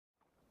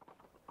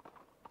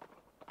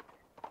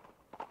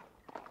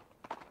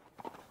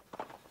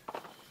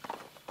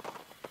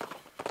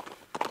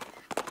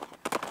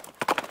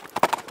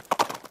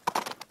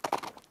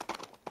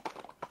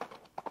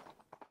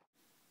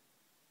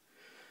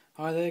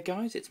Hi there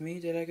guys, it's me,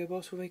 the Lego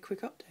Boss, with a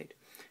quick update.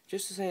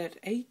 Just to say that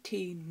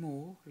 18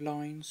 more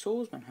Line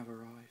Swordsmen have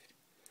arrived.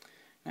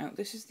 Now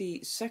this is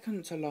the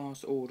second to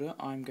last order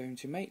I'm going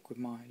to make with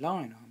my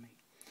Line army.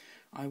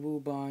 I will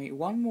buy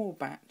one more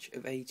batch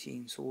of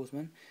 18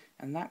 Swordsmen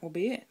and that will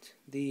be it.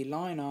 The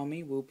Line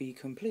army will be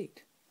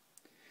complete.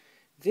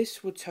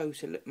 This would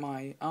total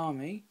my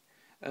army.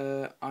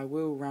 I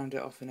will round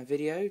it off in a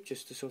video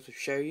just to sort of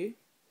show you.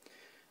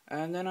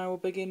 And then I will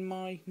begin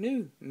my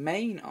new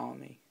main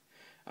army.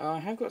 I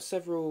have got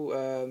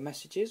several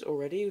messages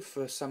already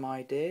for some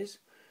ideas.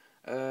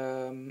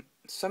 Some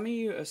of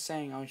you are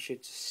saying I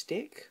should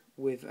stick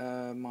with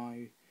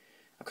my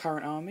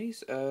current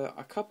armies.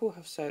 A couple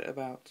have said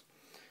about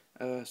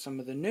some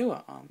of the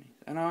newer armies,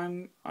 and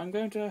I'm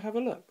going to have a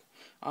look.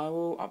 I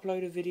will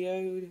upload a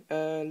video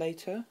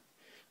later,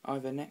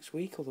 either next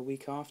week or the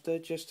week after,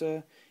 just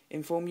to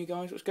inform you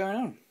guys what's going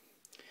on.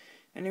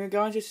 Anyway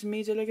guys, this is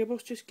me, the Lego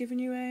Boss, just giving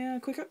you a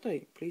quick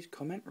update. Please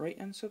comment, rate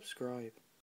and subscribe.